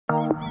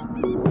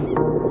Hey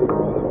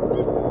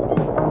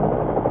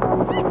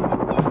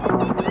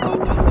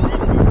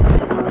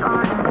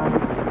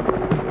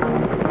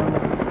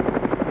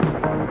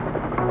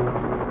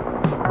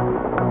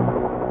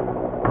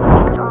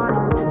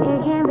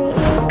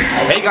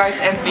guys,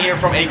 Anthony here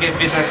from AK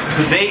Fitness.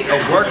 Today a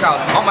workout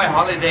on my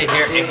holiday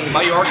here in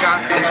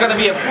Mallorca. It's gonna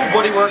be a full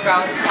body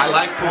workout. I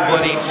like full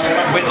body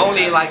with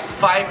only like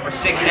 5 or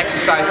 6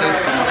 exercises.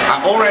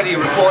 I already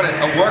recorded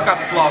a workout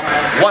vlog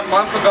 1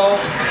 month ago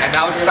and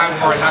now it's time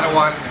for another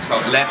one. So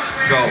let's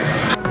go.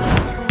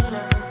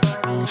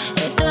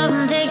 It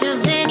doesn't take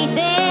just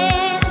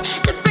anything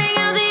to bring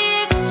out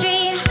the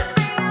extreme.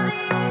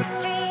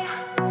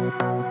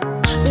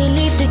 We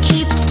leave to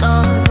keep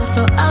score.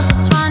 For us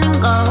it's run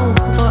and go.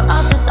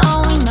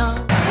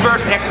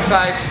 First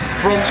exercise,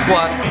 front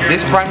squat.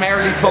 This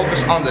primarily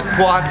focuses on the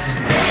quads.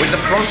 With the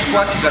front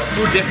squat you got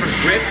 2 different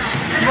grips.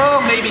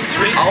 Well, maybe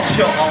 3. I'll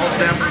show all of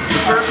them.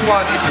 The first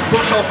one is the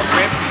crossover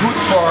grip, good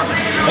for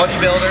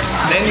bodybuilders.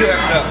 Then you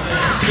have the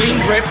clean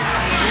grip,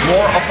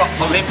 more of an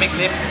Olympic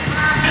lift.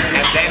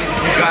 And then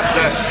you got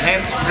the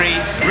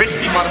hands-free,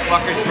 risky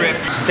motherfucker grip.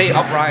 Stay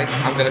upright,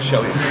 I'm gonna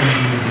show you.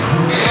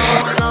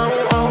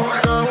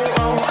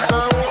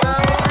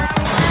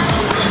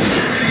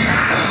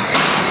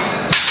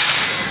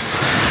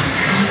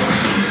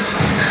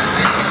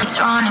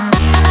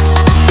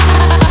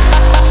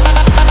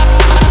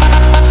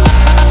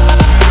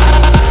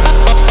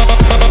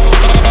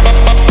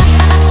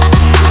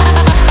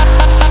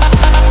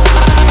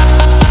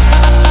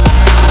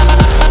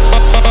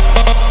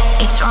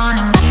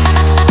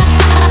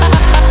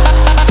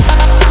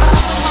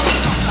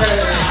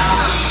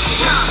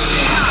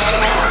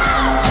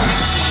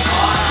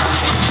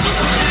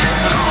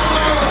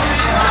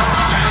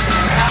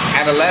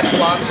 And the last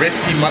one,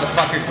 risky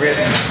motherfucker grip.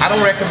 I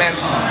don't recommend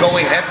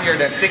going heavier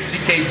than 60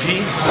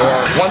 kg or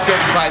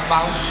 135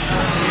 pounds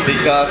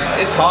because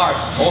it's hard,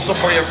 also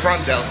for your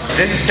front delt.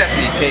 This is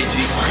 70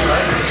 kg.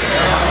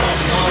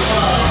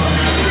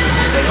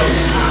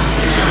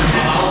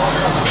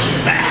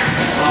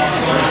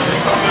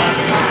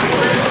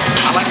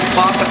 I like to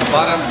pause at the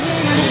bottom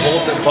to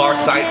hold the bar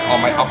tight on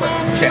my upper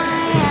chest.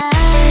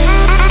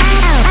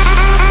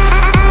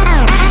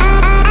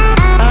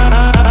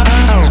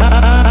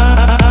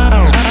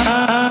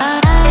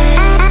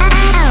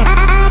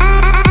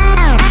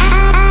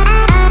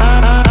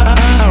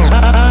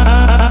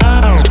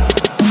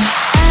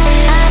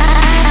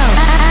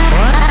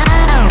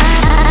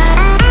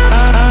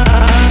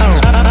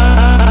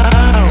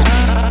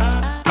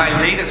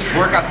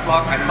 Workout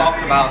vlog I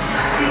talked about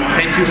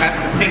that you have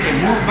to think in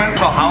movement.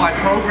 So how I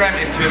program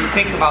is to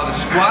think about a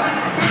squat,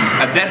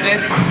 a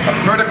deadlift, a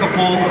vertical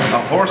pull,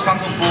 a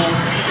horizontal pull.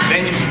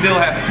 Then you still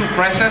have 2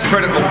 presses,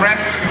 vertical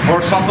press,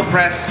 horizontal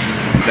press.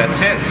 That's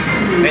it.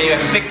 Then you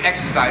have 6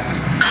 exercises.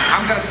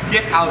 I'm gonna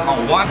skip out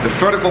on one, the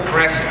vertical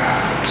press.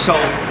 So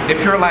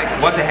if you're like,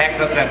 what the heck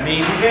does that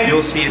mean?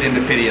 You'll see it in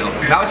the video.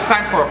 Now it's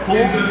time for a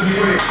pull.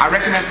 I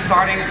recommend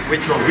starting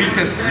with your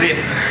weakest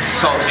lift.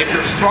 So if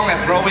you're strong at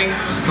rowing,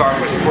 start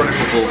with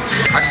vertical pull.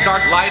 I start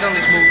light on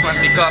this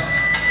movement because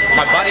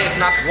my body is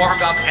not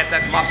warmed up at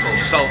that muscle.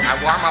 So I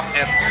warm up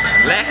at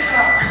legs,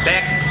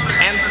 back,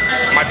 and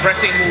my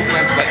pressing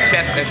movements like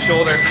chest and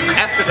shoulders.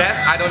 After that,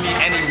 I don't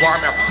need any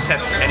warm-up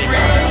sets anymore.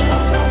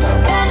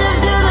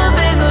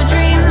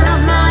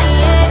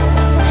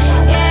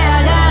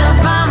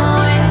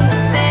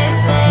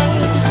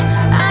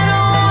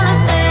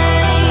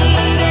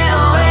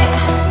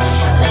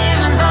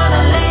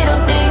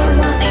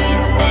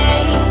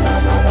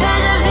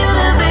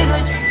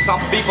 Some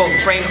people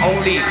train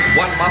only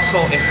one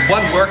muscle in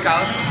one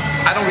workout.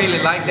 I don't really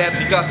like that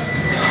because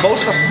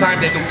most of the time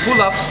they do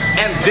pull-ups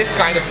and this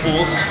kind of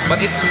pulls, but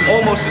it's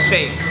almost the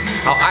same.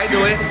 How I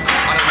do it,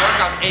 on a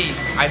workout A,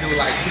 I do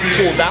like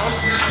pull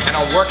downs, and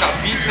on workout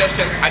B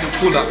session, I do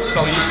pull-ups.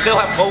 So you still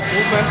have both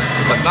movements,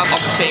 but not on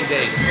the same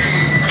day.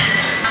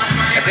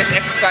 At this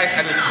exercise,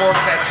 I do 4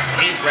 sets,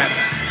 8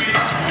 reps.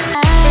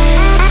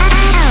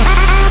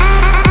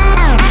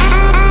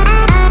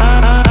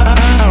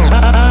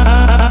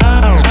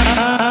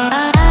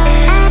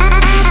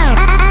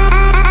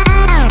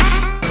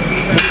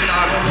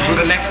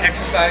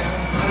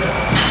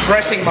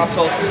 Pressing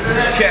muscles,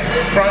 chest,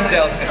 front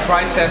delts and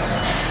triceps.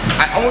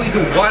 I only do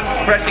one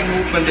pressing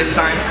movement this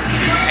time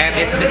and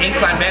it's the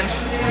incline bench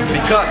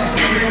because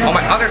on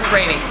my other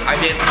training I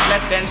did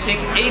flat benching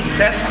 8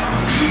 sets.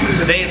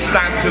 Today it's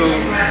time to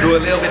do a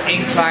little bit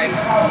incline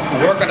to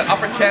work on the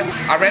upper chest.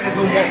 I rather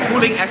do more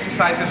pulling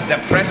exercises than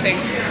pressing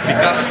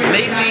because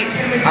lately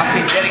I've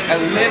been getting a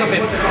little bit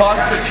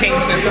posture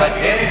changes like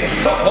this.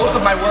 So most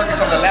of my work is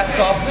on the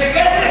laptop.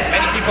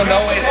 Many people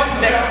know it,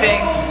 texting,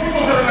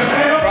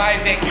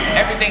 driving,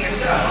 everything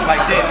is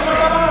like this.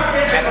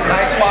 And a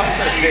nice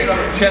posture is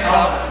this. Chest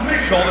up,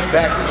 shoulders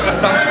back, the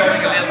thumbs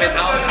going a little bit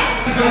out.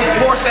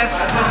 4 sets,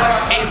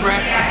 8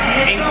 reps,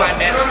 incline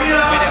bench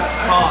with a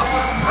pause.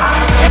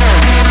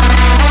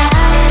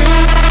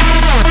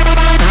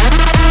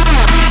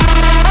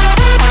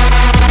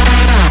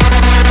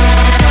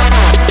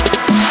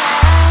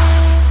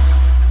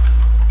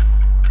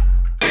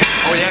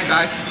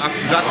 guys, I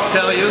forgot to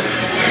tell you,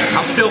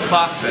 I'm still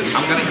fasted.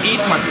 I'm gonna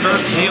eat my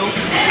first meal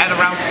at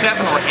around 7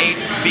 or 8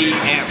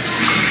 p.m.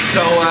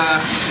 So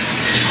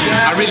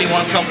I really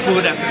want some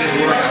food after this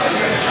workout.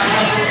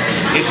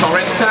 It's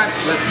already time.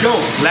 Let's go.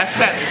 Last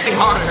set. It's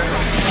harder.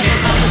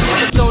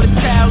 Throw the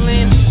towel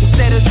in.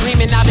 Instead of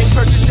dreaming, I've been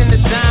purchasing the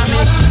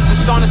diamonds. I'm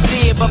starting to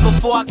see it, but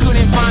before I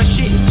couldn't find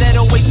shit. Instead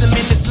of wasting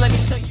minutes, let me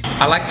tell you.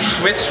 I like to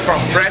switch from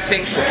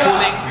pressing to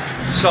pulling.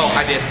 So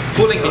I did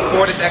pulling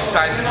before this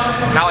exercise,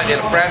 now I did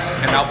a press,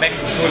 and now back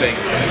to pulling.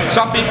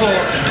 Some people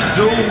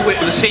do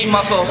with the same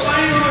muscles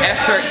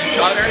after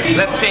each other.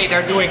 Let's say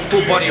they're doing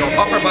full body or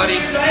upper body.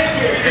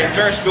 They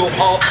first do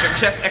all their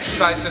chest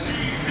exercises,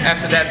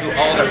 after that do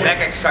all their back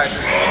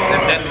exercises,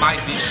 and then might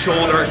be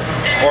shoulder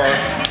or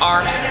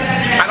arms.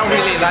 I don't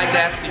really like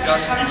that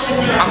because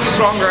I'm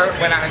stronger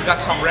when I got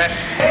some rest.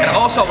 And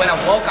also when I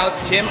walk out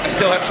the gym, I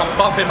still have some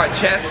pump in my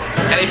chest.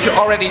 And if you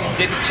already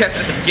did the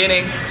chest at the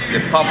beginning, the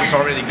pump is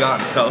already gone,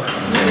 so.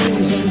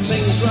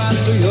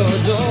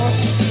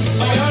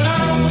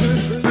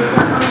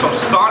 So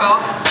start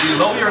off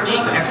below your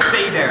knee and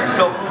stay there.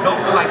 So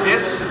don't go like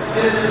this.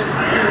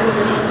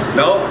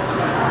 No.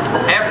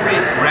 Every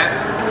rep,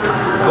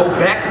 go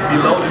back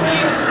below the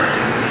knees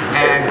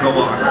and go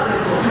on.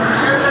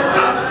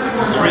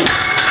 3. 4.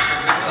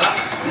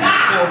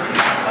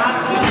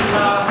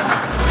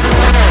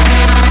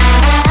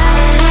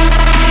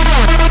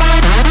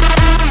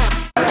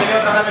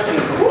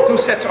 2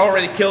 sets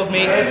already killed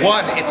me.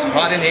 1, it's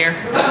hot in here.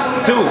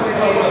 2,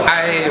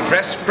 I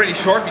rest pretty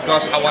short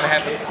because I want to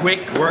have a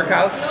quick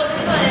workout.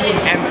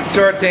 And the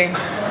third thing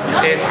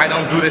is I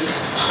don't do this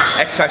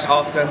exercise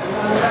often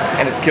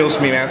and it kills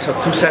me, man. So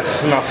 2 sets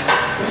is enough.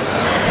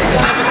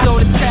 Throw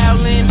the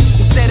towel in.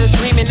 Instead of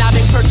dreaming, I've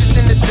been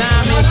purchasing the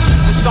diamonds.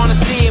 I'm starting to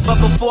see it, but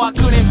before I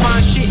couldn't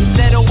find shit.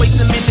 Instead of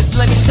wasting minutes,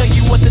 let me tell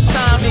you what the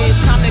time is.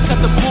 Time to cut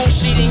the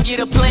bullshit and get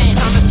a plan.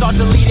 Time to start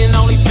deleting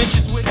all these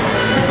bitches with.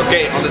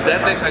 Okay, on the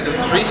deadlifts I do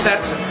 3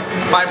 sets,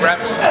 5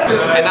 reps.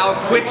 And now a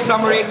quick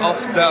summary of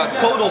the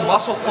total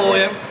muscle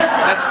volume.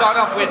 Let's start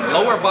off with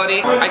lower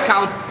body. I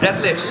count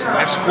deadlifts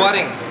and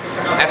squatting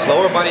as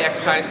lower body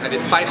exercise. I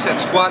did 5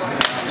 sets squat,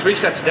 3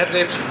 sets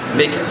deadlifts,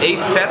 makes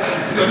 8 sets.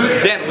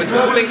 Then with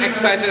pulling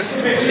exercises,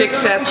 6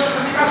 sets,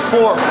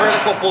 4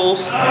 vertical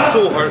pulls,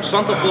 2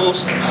 horizontal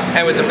pulls,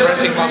 and with the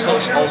pressing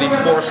muscles, only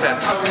 4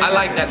 sets. I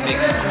like that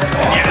mix.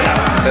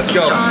 Yeah, let's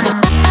go.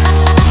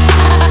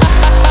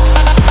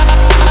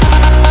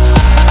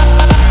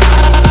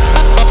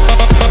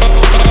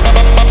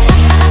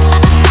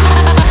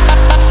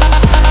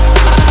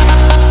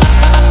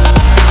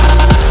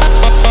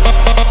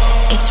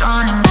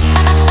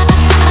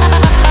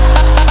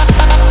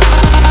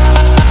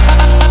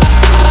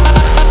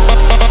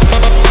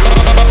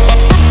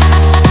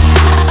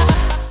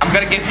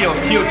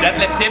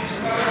 Deadlift tips.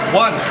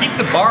 1, keep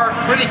the bar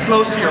pretty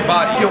close to your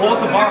body. If you hold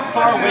the bar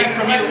far away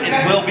from you, it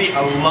will be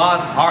a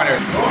lot harder.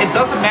 It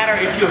doesn't matter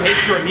if you hit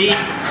your knee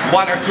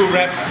 1 or 2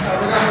 reps,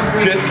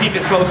 just keep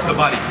it close to the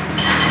body.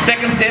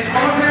 Second tip,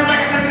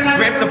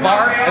 grip the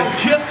bar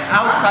just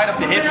outside of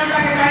the hips,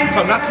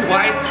 so not too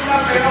wide.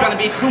 It's going to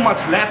be too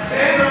much lats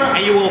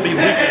and you will be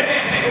weakened.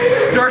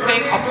 Third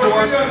thing, of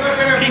course,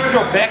 keep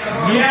your back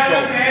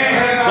neutral.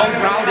 Don't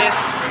round it.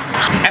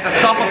 At the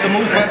top of the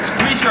movement,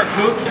 squeeze your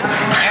glutes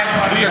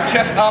and do your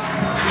chest up,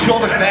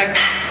 shoulders back.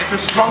 It's a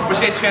strong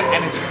position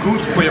and it's good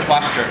for your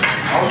posture.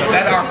 So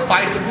that are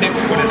 5 tips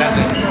for the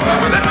deadlift.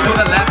 Let's do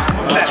the last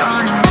set.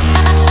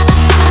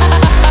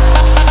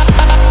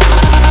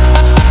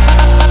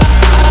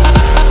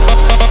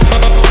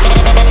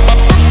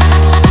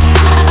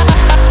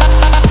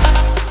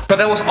 So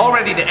that was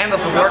already the end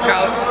of the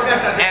workout,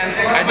 and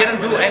I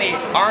didn't do any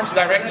arms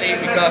directly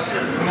because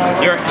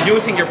you're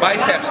using your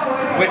biceps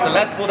with the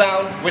lat pull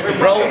down, with the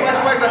row,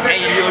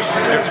 and you use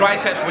your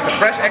triceps with the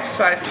press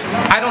exercise.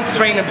 I don't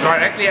train them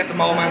directly at the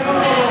moment,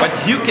 but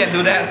you can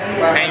do that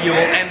and you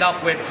will end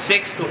up with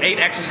 6 to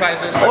 8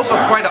 exercises. Also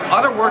try the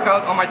other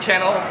workout on my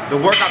channel, the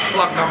workout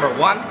vlog number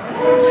 1.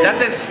 That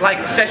is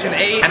like session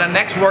A, and the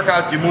next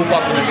workout you move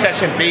up to the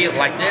session B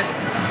like this.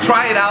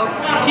 Try it out,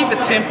 keep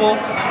it simple.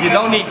 You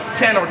don't need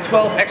 10 or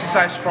 12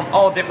 exercises from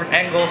all different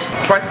angles.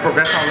 Try to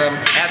progress on them,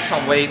 add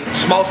some weight,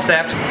 small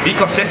steps, be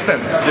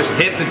consistent. Just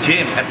hit the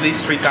gym at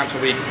least 3 times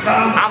a week.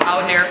 I'm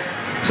out here.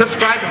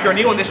 Subscribe if you're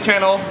new on this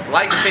channel,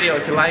 like the video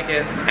if you like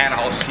it, and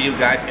I'll see you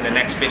guys in the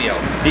next video.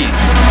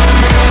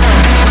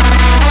 Peace.